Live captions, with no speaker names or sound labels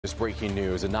This breaking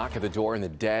news, a knock at the door in the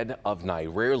dead of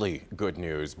night. Rarely good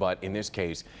news, but in this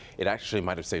case, it actually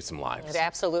might have saved some lives. It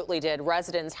absolutely did.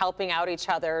 Residents helping out each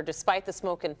other despite the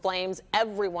smoke and flames.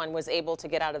 Everyone was able to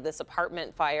get out of this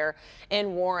apartment fire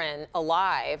in Warren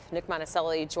alive. Nick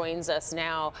Monacelli joins us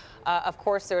now. Of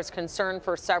course, there's concern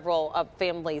for several of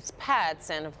families'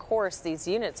 pets, and of course, these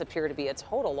units appear to be a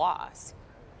total loss.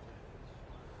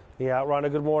 Yeah,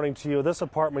 Rhonda, good morning to you. This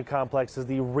apartment complex is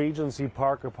the Regency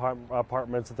Park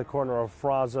apartments at the corner of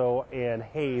Frazo and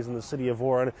Hayes in the city of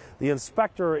Warren. The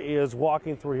inspector is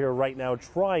walking through here right now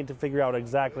trying to figure out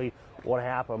exactly what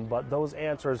happened, but those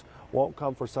answers won't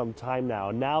come for some time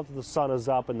now. Now that the sun is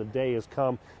up and the day has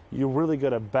come, you really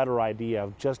get a better idea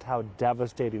of just how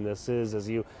devastating this is as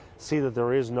you see that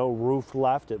there is no roof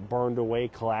left. It burned away,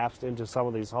 collapsed into some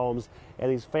of these homes,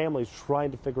 and these families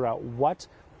trying to figure out what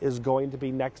is going to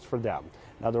be next for them.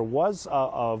 Now, there was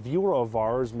a viewer of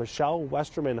ours, Michelle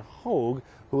Westerman Hogue,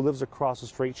 who lives across the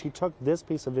street. She took this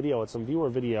piece of video. It's some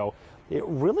viewer video. It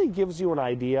really gives you an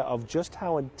idea of just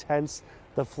how intense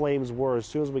the flames were. As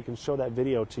soon as we can show that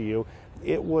video to you,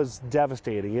 it was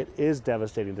devastating. It is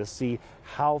devastating to see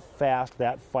how fast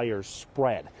that fire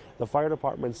spread. The fire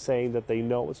department's saying that they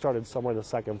know it started somewhere on the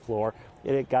second floor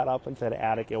and it got up into the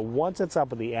attic. And once it's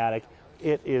up in the attic,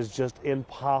 it is just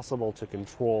impossible to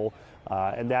control,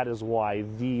 and that is why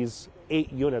these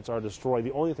 8 units are destroyed.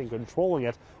 The only thing controlling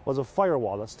it was a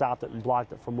firewall that stopped it and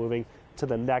blocked it from moving to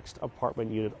the next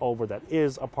apartment unit over that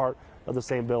is a part of the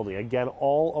same building. Again,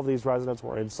 all of these residents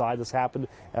were inside. This happened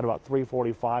at about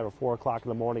 3:45 or 4 o'clock in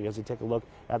the morning as you take a look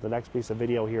at the next piece of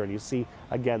video here and you see,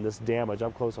 again, this damage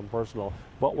up close and personal.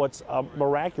 But what's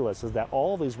miraculous is that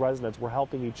all of these residents were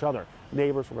helping each other.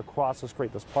 Neighbors from across the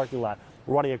street, this parking lot,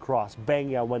 running across,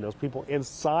 banging out windows, people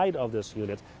inside of this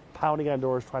unit, pounding on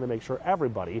doors, trying to make sure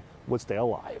everybody would stay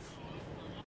alive.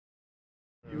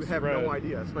 You have no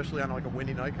idea, especially on like a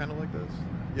windy night kind of like this.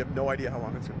 You have no idea how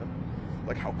long it's going to,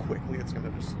 like how quickly it's going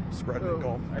to just spread and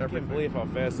engulf everything. I can't believe how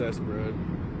fast that spread.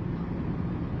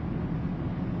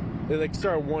 It like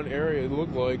started one area, it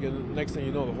looked like, and the next thing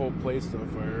you know, the whole place is on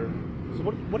fire. So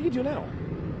what do you do now?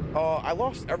 I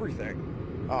lost everything.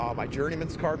 My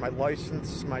journeyman's card, my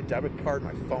license, my debit card,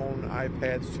 my phone,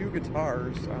 iPads, 2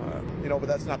 guitars. But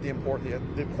that's not the important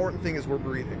thing. The important thing is we're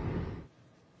breathing.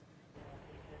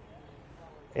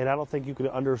 And I don't think you could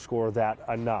underscore that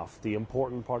enough. The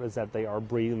important part is that they are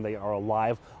breathing, they are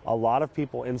alive. A lot of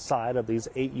people inside of these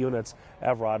 8 units,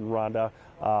 Evrod and Rhonda,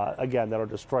 again, that are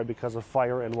destroyed because of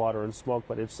fire and water and smoke,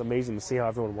 but it's amazing to see how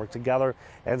everyone worked together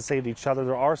and saved each other.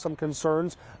 There are some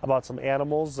concerns about some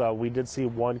animals. We did see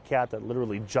one cat that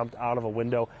literally jumped out of a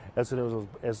window as soon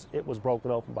as it was broken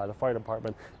open by the fire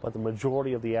department, but the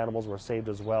majority of the animals were saved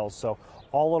as well. So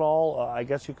all in all, I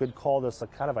guess you could call this a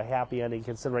kind of a happy ending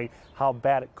considering how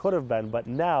bad it could have been, but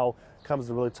now comes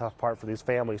the really tough part for these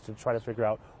families to try to figure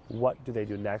out what do they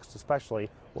do next, especially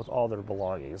with all their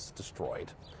belongings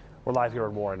destroyed. We're live here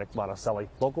in Warren. Nick Monacelli,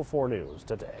 Local 4 News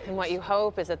today. And what you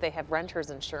hope is that they have renter's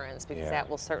insurance, because that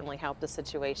will certainly help the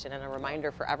situation, and a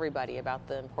reminder for everybody about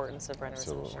the importance of renter's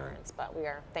insurance. But we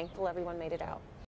are thankful everyone made it out.